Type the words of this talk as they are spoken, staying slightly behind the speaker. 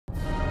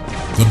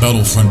The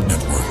Battlefront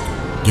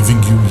Network,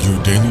 giving you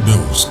your daily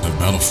dose of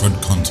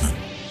Battlefront content.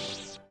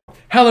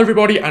 Hello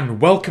everybody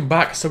and welcome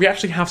back. So we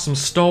actually have some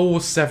Star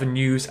Wars 7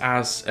 news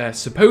as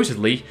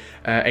supposedly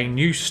a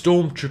new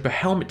Stormtrooper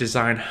helmet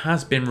design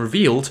has been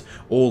revealed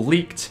or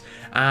leaked.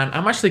 And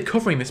I'm actually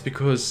covering this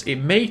because it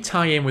may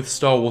tie in with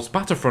Star Wars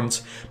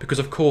Battlefront, because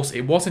of course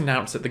it was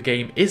announced that the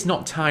game is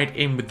not tied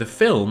in with the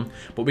film,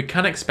 but we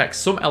can expect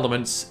some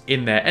elements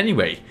in there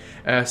anyway.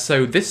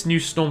 So this new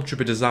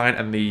Stormtrooper design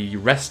and the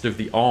rest of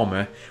the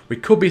armour, we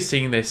could be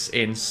seeing this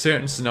in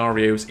certain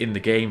scenarios in the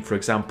game, for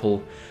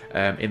example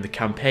in the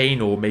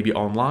campaign or maybe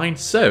online.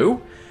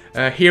 So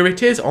here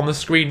it is on the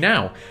screen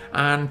now,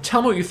 and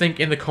tell me what you think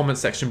in the comment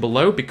section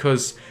below,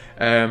 because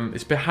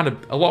it's had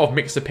a lot of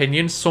mixed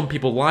opinions. Some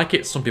people like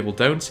it, some people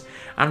don't,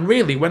 and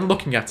really when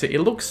looking at it,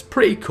 it looks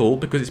pretty cool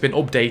because it's been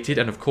updated,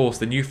 and of course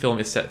the new film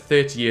is set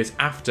 30 years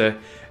after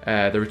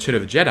the Return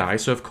of the Jedi,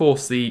 so of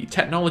course the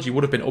technology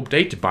would have been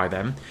updated by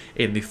them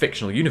in the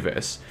fictional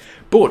universe,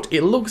 but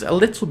it looks a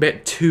little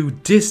bit too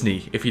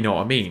Disney, if you know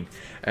what I mean.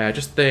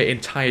 Just the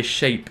entire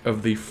shape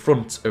of the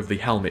front of the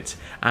helmet,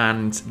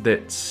 and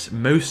that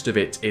most of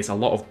it is a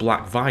lot of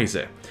black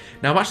visor.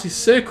 Now I've actually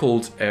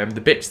circled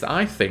the bits that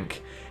I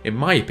think, in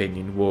my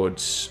opinion,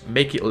 would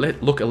make it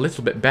look a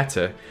little bit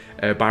better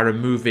by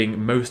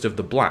removing most of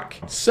the black.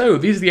 So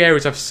these are the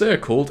areas I've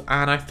circled,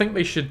 and I think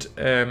they should,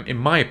 in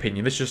my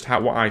opinion, this is just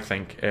what I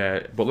think,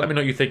 but let me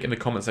know what you think in the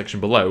comment section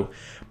below.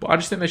 But I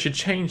just think they should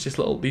change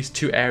these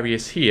two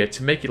areas here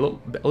to make it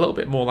look a little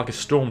bit more like a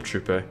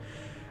Stormtrooper,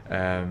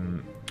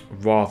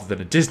 rather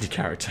than a Disney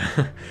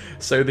character.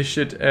 So they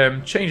should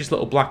change this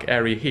little black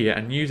area here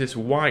and use this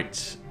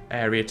white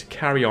area to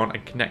carry on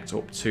and connect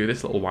up to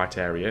this little white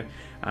area,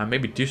 and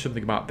maybe do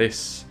something about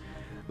this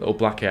little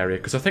black area,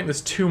 because I think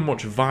there's too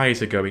much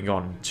visor going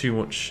on, too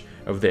much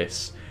of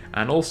this.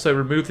 And also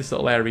remove this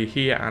little area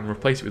here and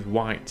replace it with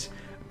white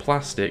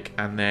plastic,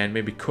 and then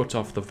maybe cut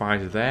off the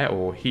visor there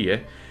or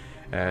here,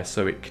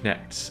 so it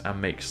connects and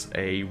makes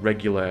a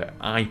regular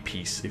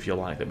eyepiece, if you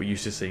like, that we're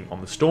used to seeing on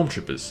the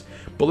Stormtroopers.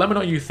 But let me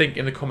know what you think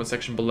in the comment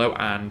section below,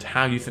 and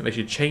how you think they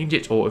should change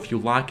it, or if you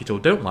like it or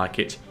don't like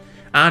it.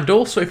 And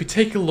also, if you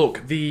take a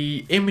look,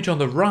 the image on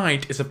the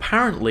right is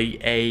apparently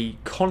a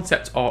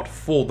concept art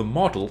for the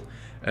model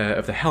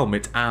of the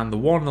helmet, and the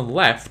one on the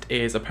left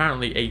is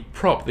apparently a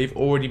prop they've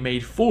already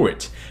made for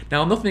it.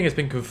 Now, nothing has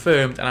been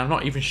confirmed, and I'm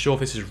not even sure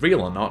if this is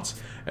real or not,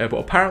 but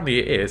apparently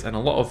it is, and a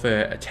lot of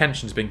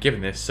attention has been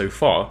given this so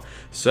far,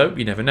 so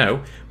you never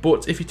know.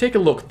 But if you take a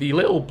look, the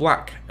little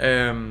black,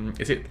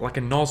 is it like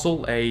a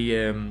nozzle,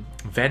 a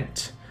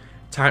vent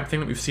type thing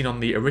that we've seen on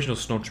the original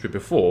Stormtrooper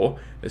before,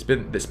 that's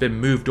been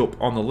moved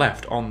up on the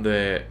left on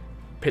the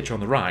picture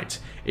on the right,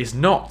 is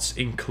not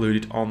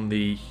included on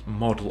the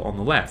model on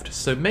the left.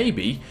 So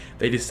maybe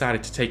they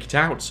decided to take it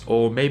out,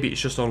 or maybe it's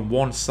just on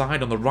one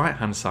side, on the right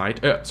hand side,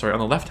 sorry, on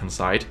the left hand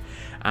side,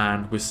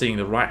 and we're seeing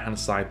the right hand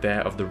side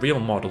there of the real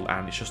model,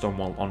 and it's just on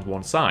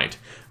one side.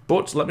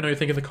 But let me know what you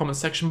think in the comment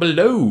section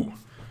below.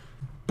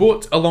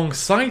 But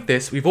alongside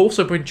this, we've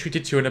also been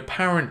treated to an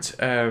apparent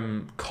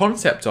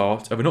concept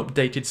art of an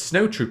updated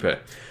Snowtrooper.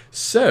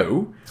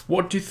 So,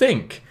 what do you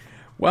think?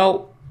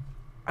 Well,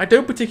 I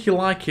don't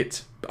particularly like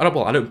it. I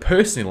don't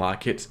personally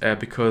like it,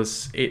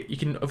 because you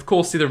can of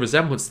course see the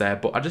resemblance there,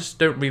 but I just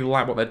don't really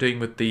like what they're doing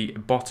with the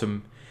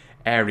bottom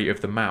area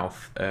of the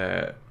mouth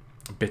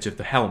bit of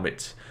the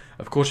helmet.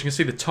 Of course, you can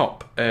see the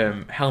top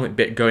helmet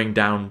bit going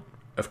down,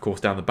 of course,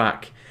 down the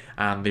back,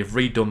 and they've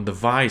redone the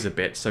visor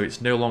bit, so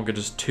it's no longer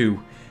just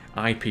two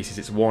eyepieces,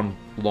 it's one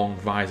long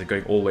visor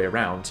going all the way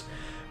around.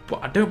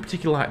 But I don't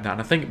particularly like that,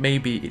 and I think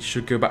maybe it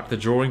should go back to the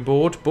drawing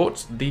board.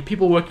 But the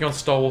people working on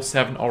Star Wars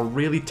 7 are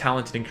really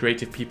talented and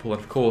creative people,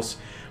 and of course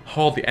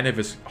hardly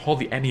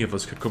any of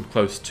us could come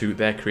close to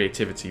their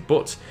creativity.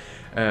 But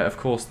of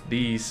course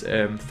these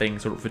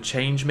things are up for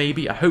change,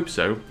 maybe, I hope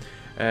so.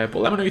 But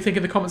let me know what you think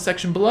in the comment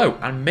section below,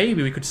 and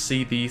maybe we could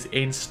see these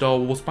in Star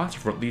Wars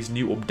Battlefront, these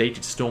new updated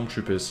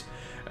Stormtroopers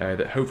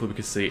that hopefully we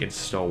could see in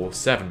Star Wars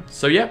 7.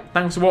 So yeah,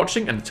 thanks for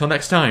watching, and until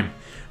next time,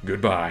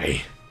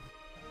 goodbye.